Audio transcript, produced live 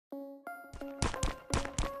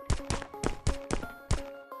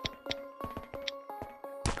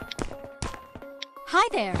Hi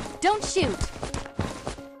there! Don't shoot!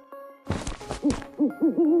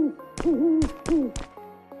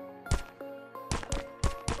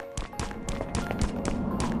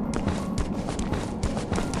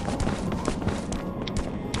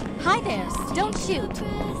 Hi there! Don't shoot!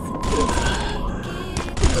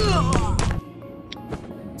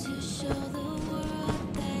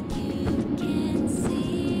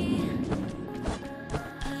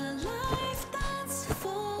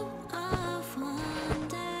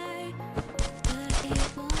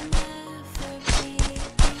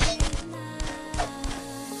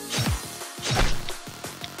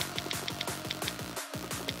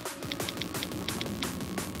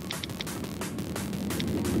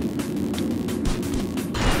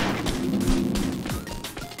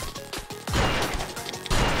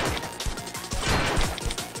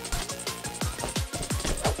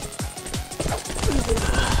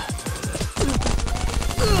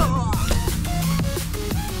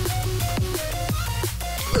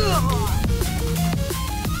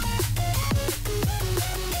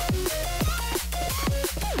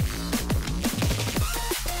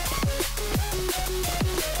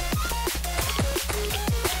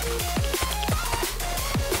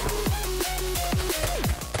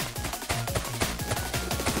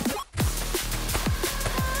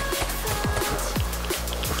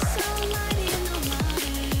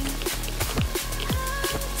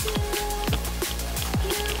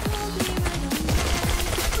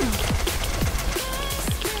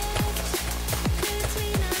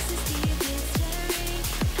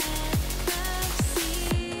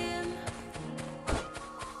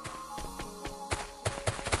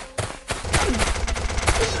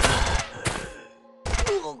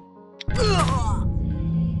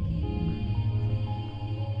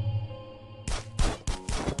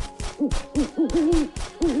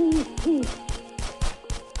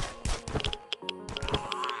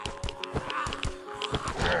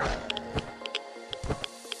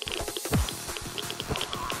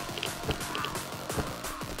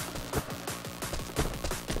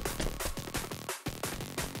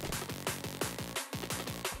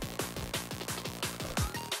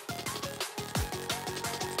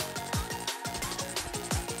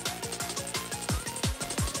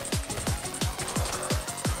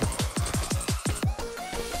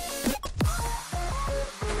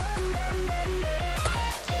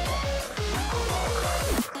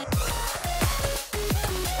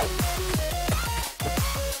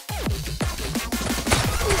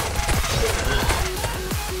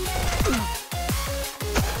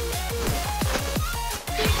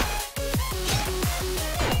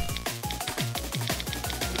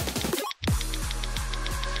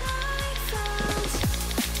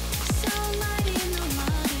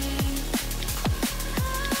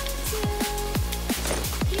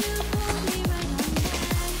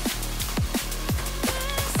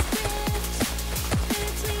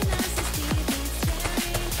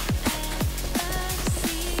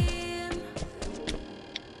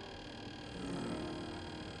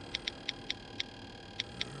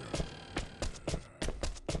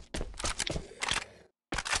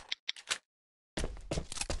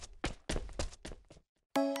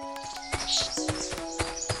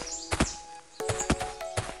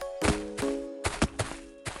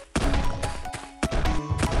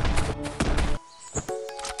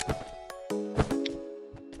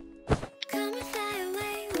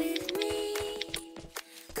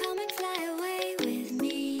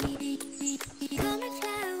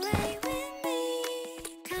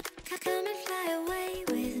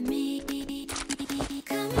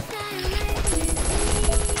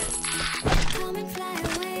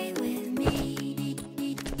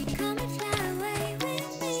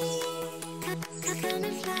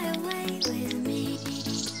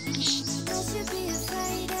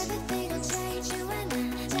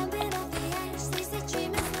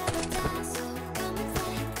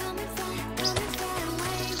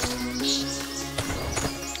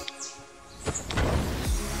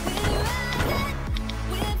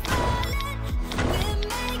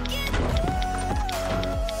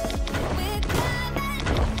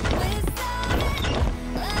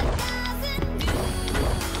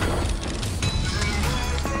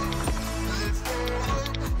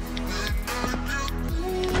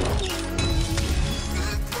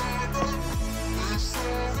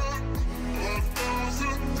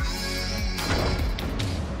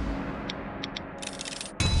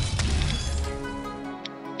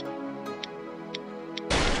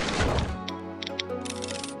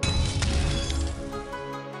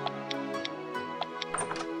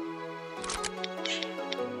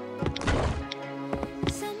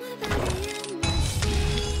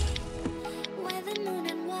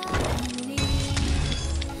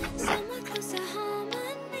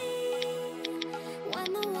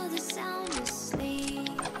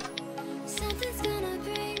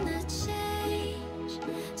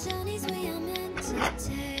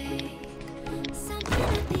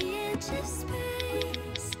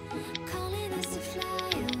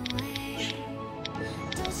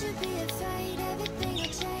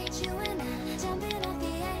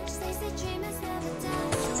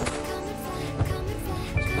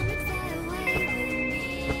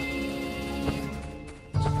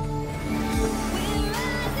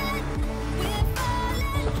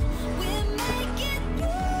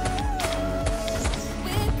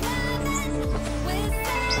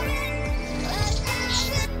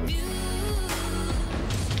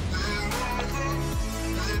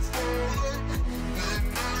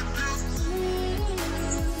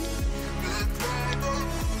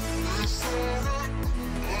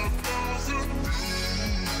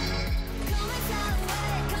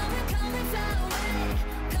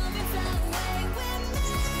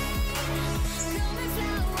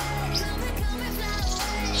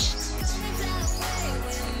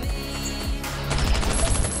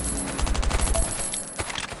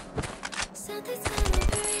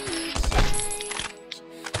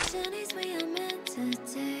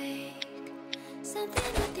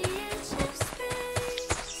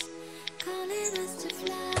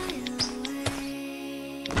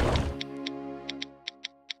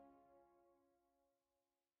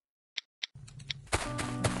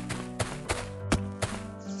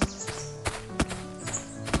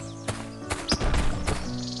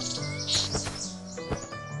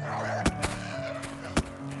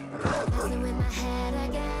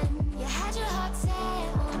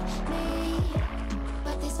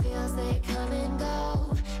 come and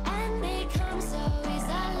go, and they come so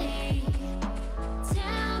easily.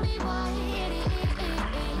 Tell me what it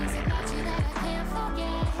is about you that I can't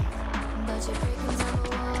forget, but you're breaking down the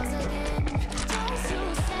walls again. Just to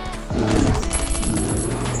set me free.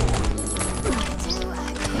 Why do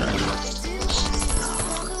I, baby, why do I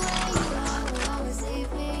love the way you are, will always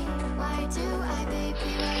leave me? Why do I,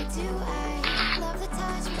 baby, why do I love the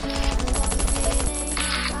touch but never love the feeling?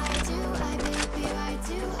 Why do I, baby, why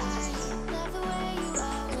do I love the way you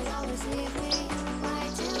are, will always leave me? Why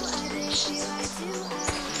do I, baby, why do I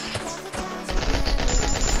love the touch but never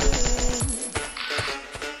love the feeling?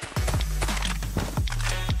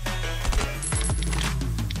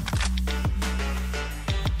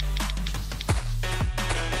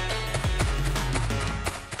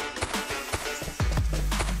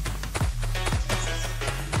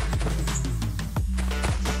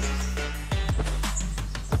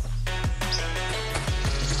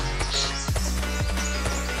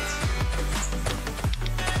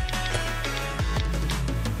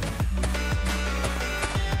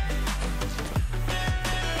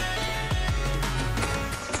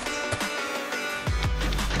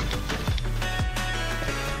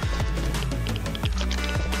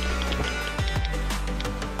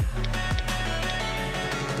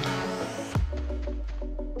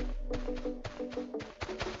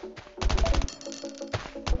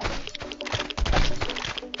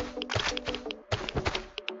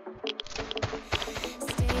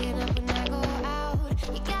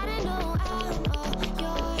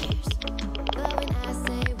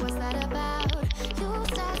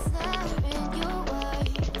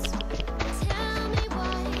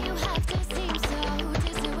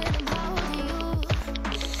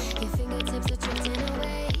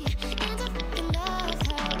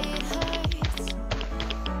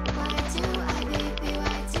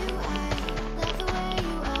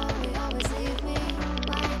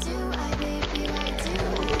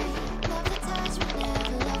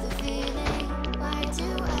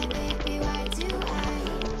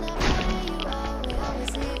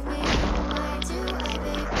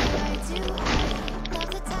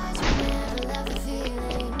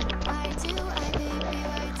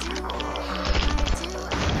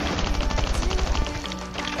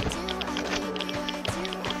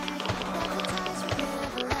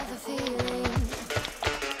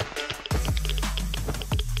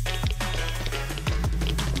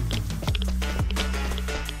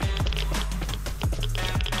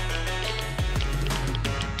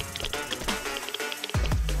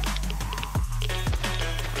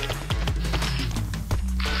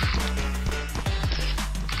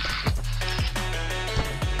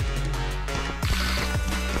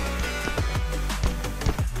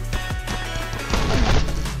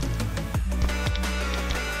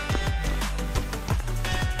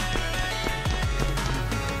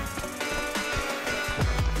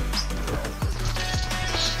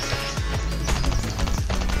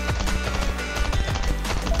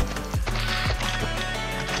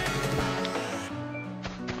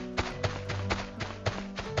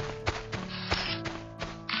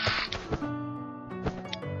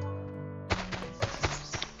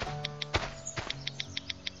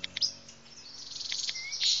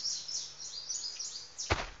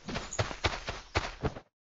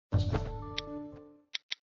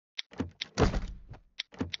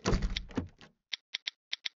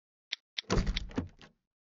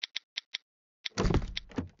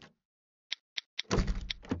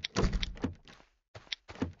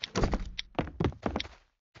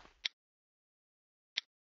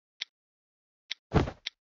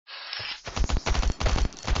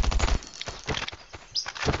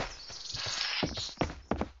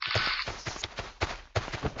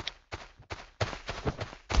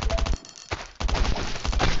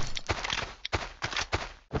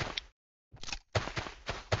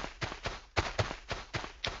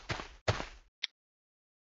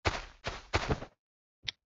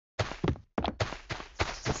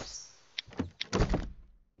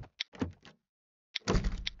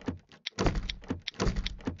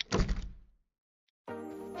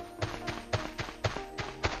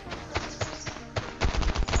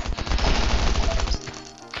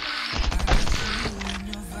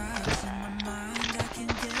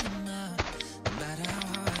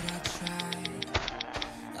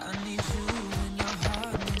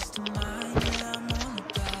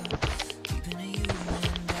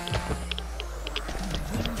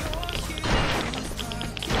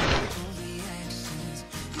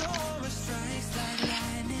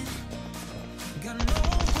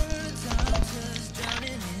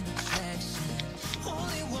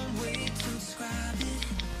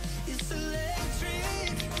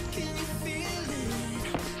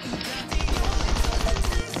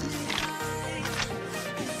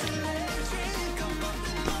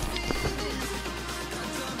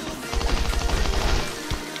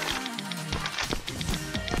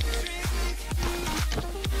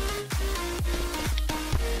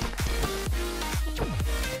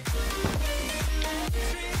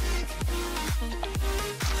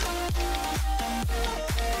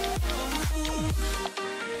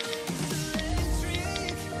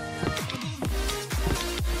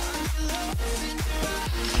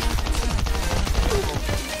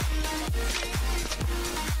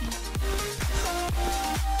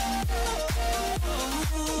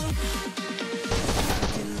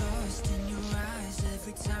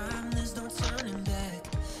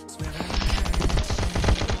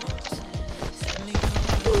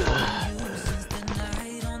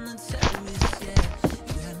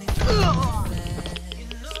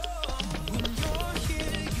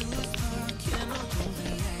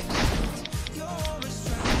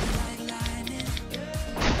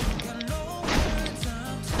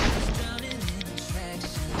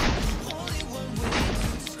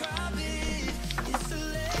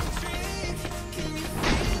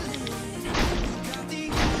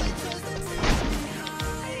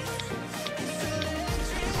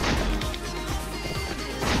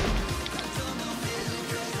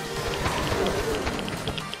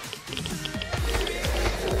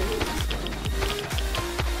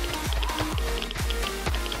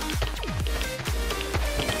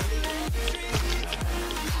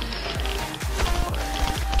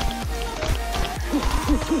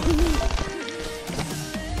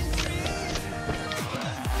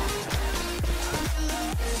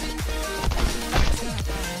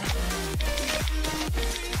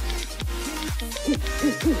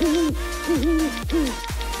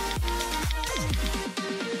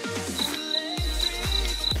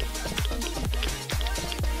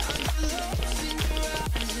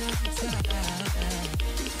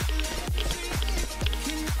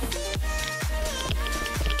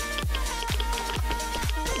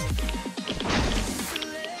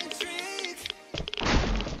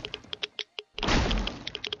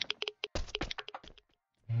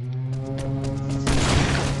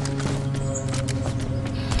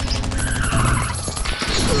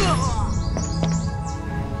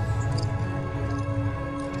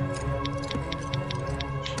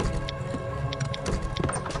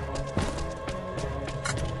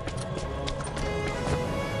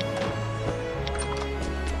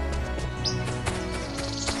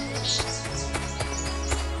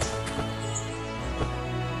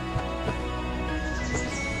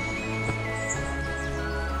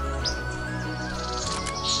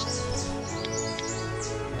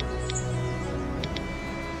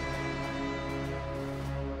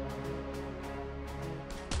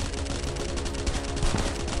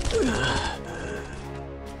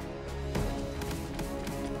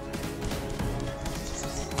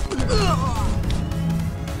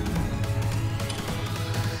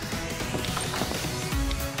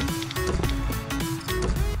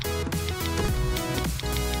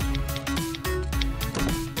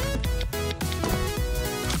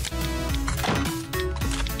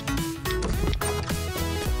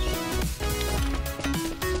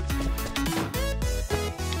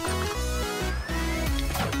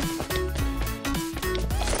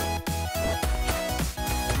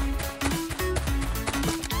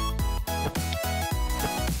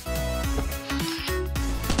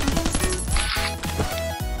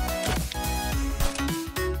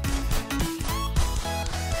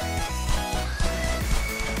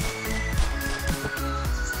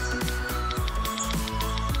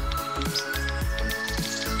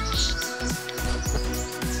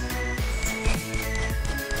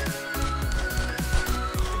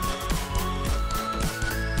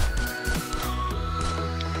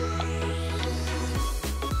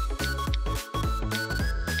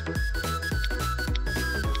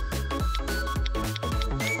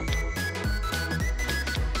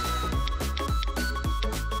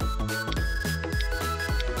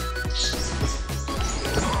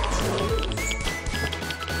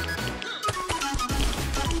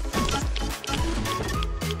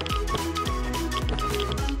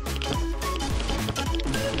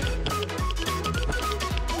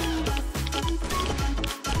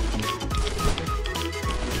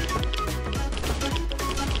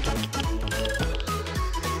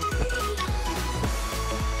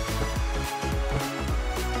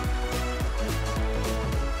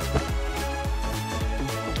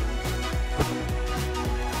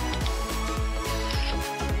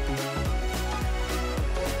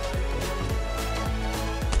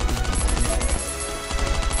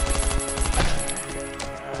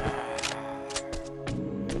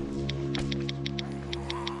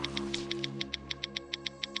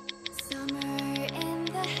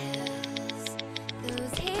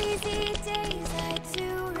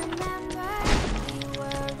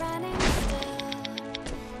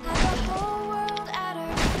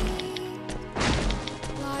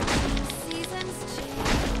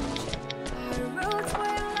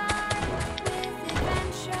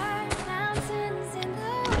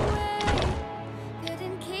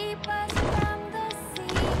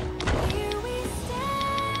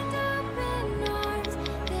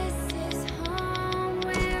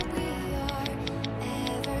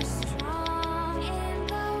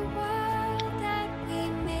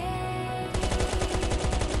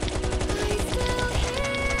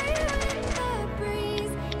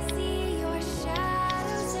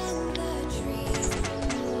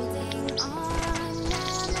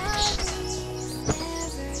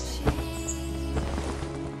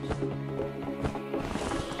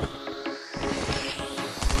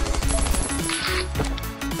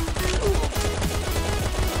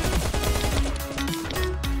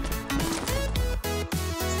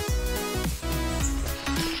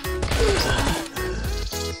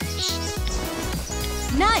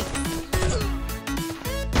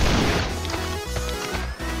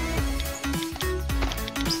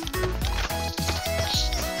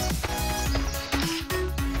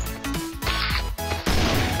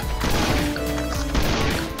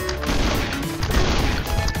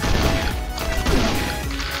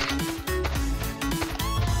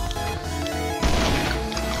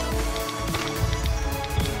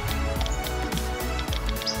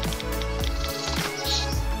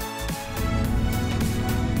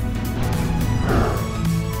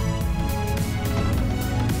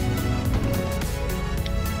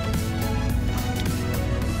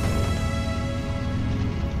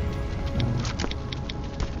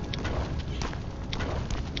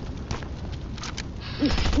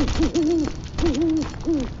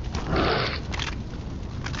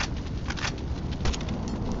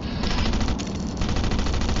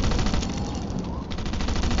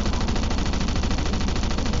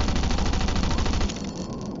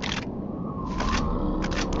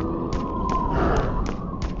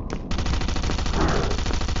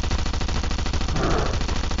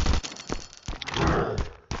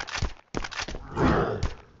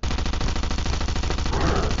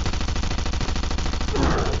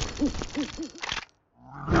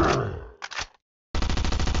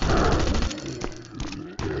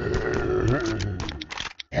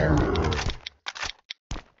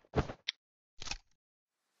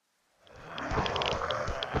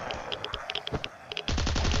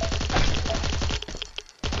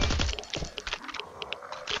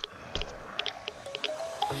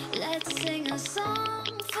 Let's sing a song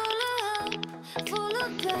full of hope, full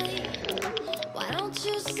of pain. Why don't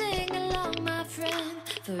you sing along, my friend?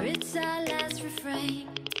 For it's our last refrain.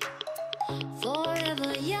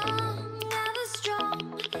 Forever young, ever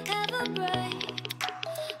strong, ever brave.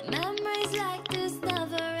 Memories like this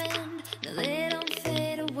never end. No, they don't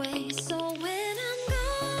fade away. So when I'm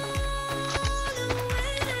gone, oh,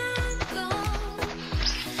 when I'm gone,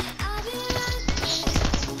 I'll be right there,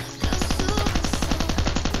 close to the sun.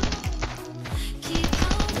 Keep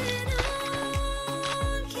holding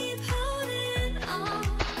on,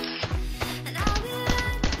 and I'll be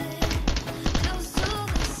right there, close to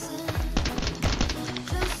the sun,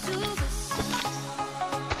 close to the sun.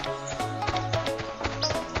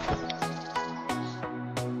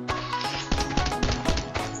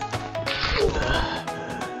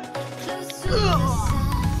 Close to the sun.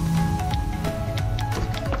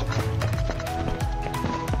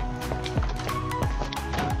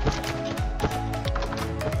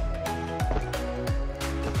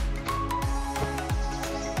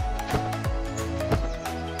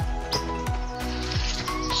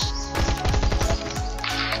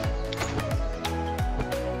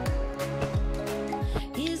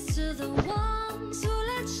 Here's to the ones who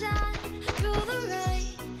let shine through the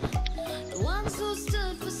rain, the ones who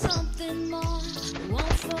stood for something more, who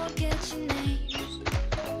won't forget your names.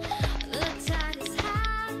 The tide is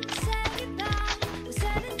high, say goodbye, we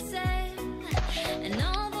set it sail, and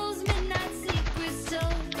all those midnight secrets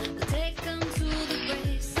told, we'll take them to the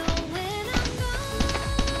grave. So when I'm gone,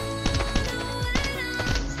 oh, when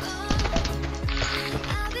I'm gone,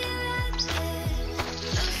 I'll be right there,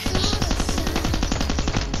 close to the sun.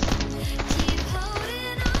 Keep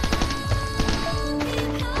holding on,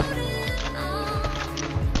 and I'll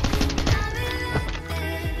be right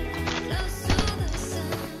there, close to the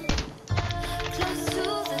sun, close to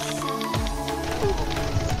the sun.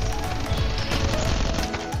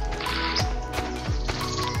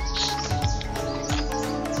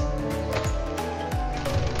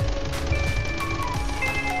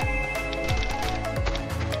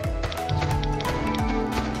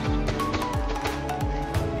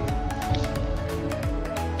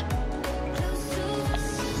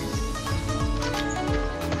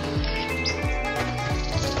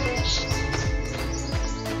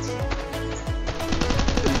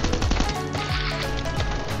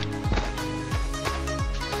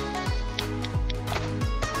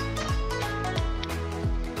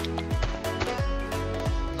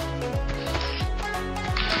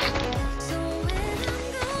 So when I'm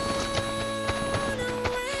gone, oh,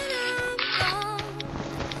 when I'm gone,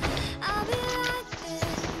 I'll be right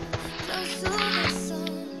there, close to the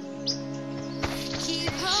sun.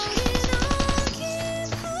 Keep holding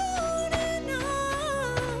on,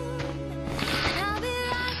 and I'll be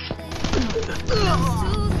right there, close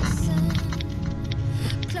to the sun,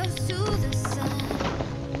 close to the sun.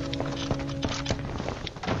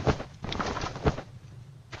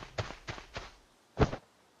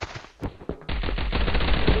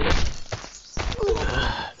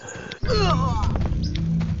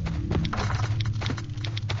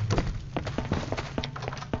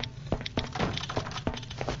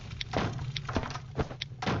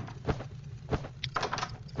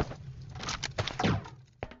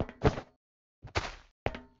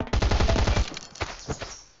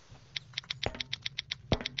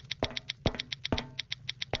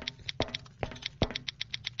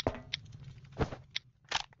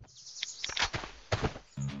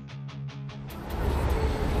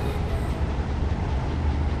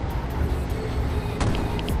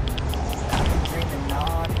 Dreaming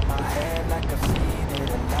on in my head like I've seen it.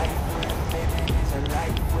 A life worth living is a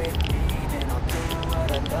life worth leading. I'll do what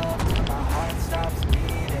I love till my heart stops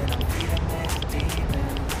beating. I'm feeding this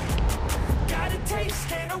demon. Got a taste,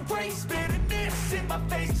 can't erase bitterness in my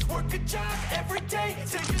face. Work a job every day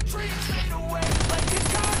till your dreams fade away like a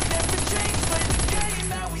god.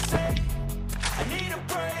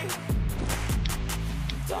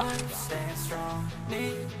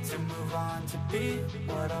 move on, to be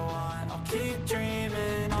what I want. I'll keep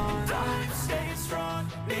dreaming on. I'm staying strong,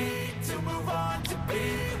 need to move on, to be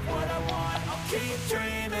what I want. I'll keep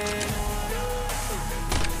dreaming on.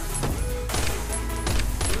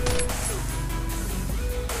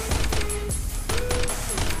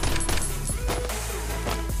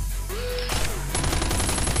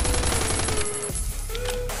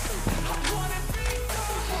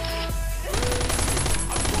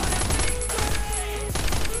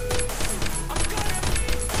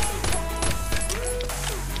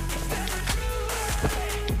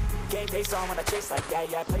 Face on when I chase like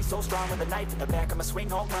that, yeah, I play so strong with a knife in the back. I'ma swing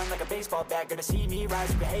home run like a baseball bat. Gonna see me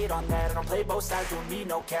rise, you can hate on that. I don't play both sides, doing me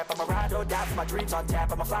no cap. I'ma ride or die for my dreams on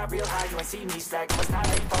tap. I'ma fly real high, you ain't see me slack. I'ma not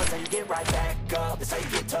let fall, so you get right back up. That's how you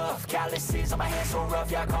get tough. Calluses on my hands so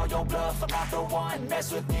rough, yeah, I call your bluff. I'm not the one,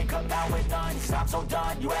 mess with me and come down with none. Cause I'm so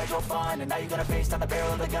done, you had your fun, and now you're gonna face down the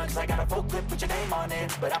barrel of the gun. Cause I got a full clip with your name on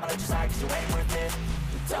it, but I'ma let you slide cause you ain't worth it.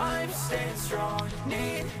 I'm staying strong,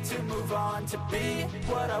 need to move on, to be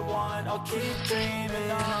what I want. I'll keep dreaming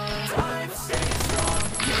on. I'm staying strong,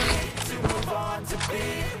 need to move on, to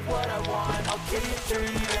be what I want. I'll keep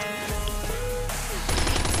dreaming on.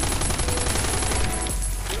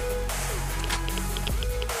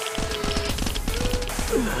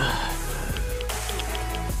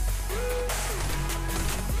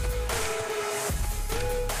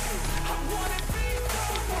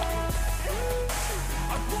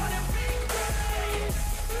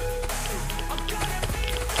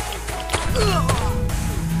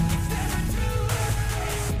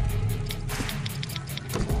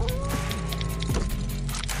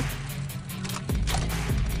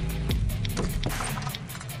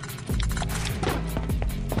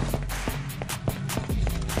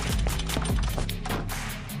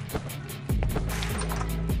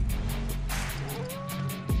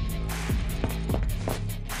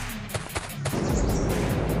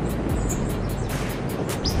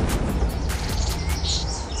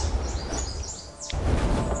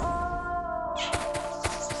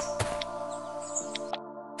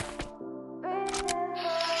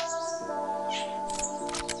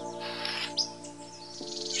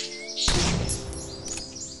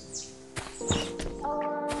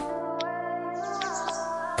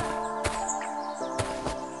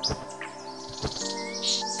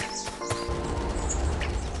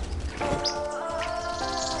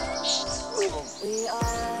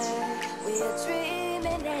 We are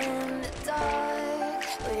dreaming in the dark.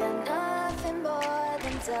 We are nothing more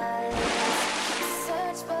than dust.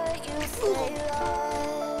 Search but you stay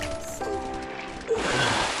lost.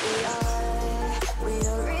 We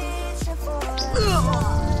are reaching for the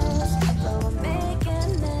stars, but we're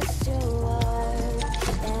making this too hard.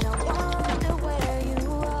 And I wonder where you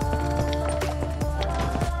are.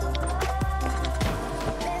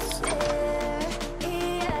 Mysterious,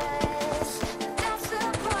 that's the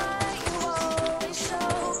part you always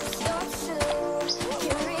show. 'Cause you're too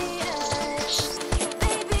curious.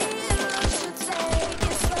 Maybe you should take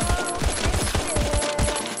it slow.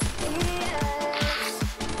 Mysterious,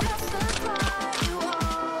 that's the part you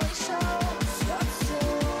always show. 'Cause you're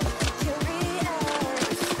too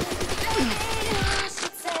curious. Maybe you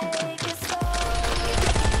should take it slow.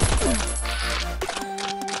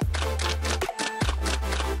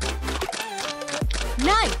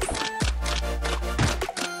 Nice!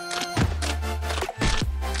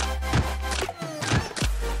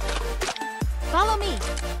 Follow me!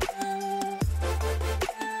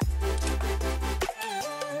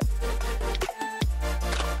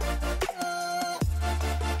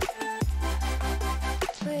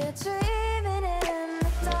 We're dreaming in the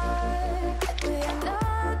dark. We are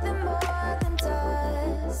nothing more than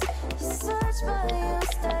dust. You search but you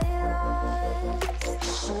stay lost.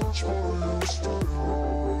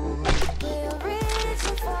 We are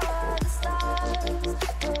reaching for the stars,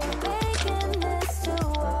 but we're making this too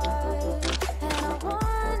hard. And I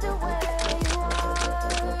wonder where you are.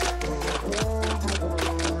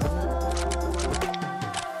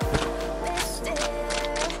 Mysterious,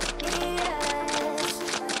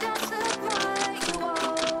 that's the part you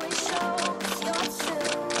always show. 'Cause you're too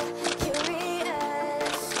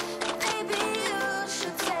curious. Maybe you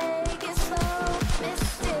should take it slow.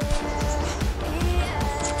 Mysterious,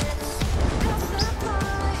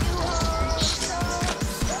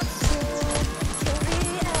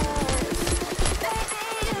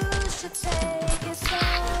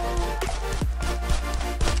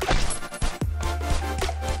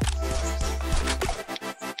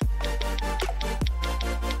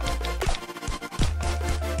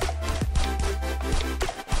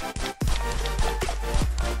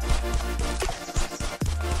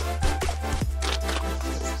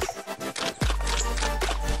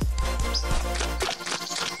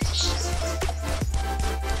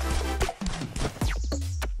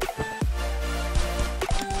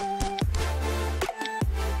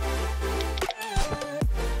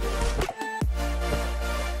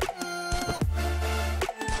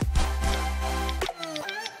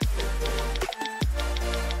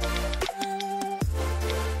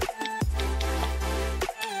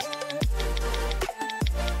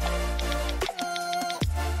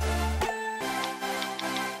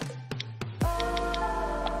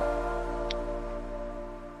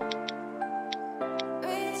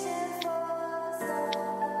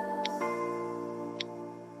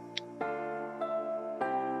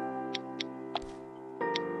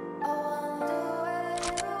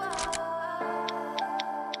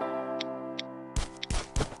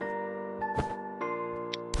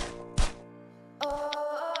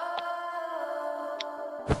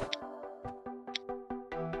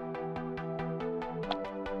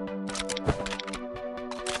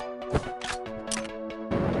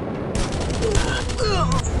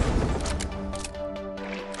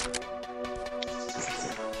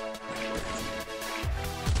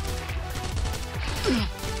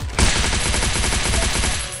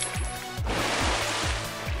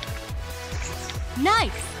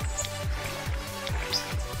 Nice.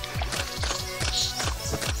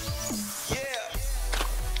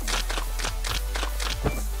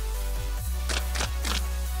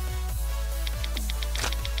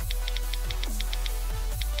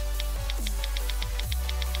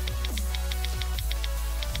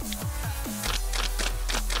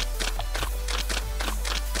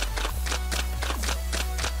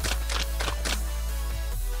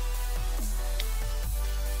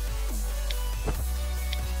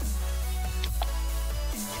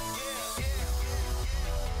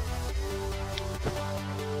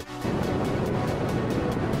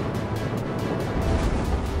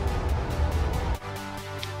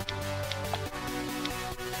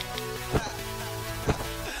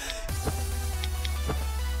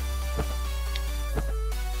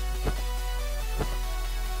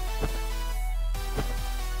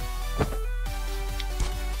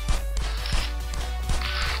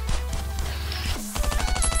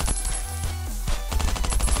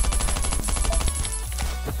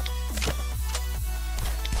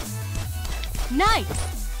 Nice.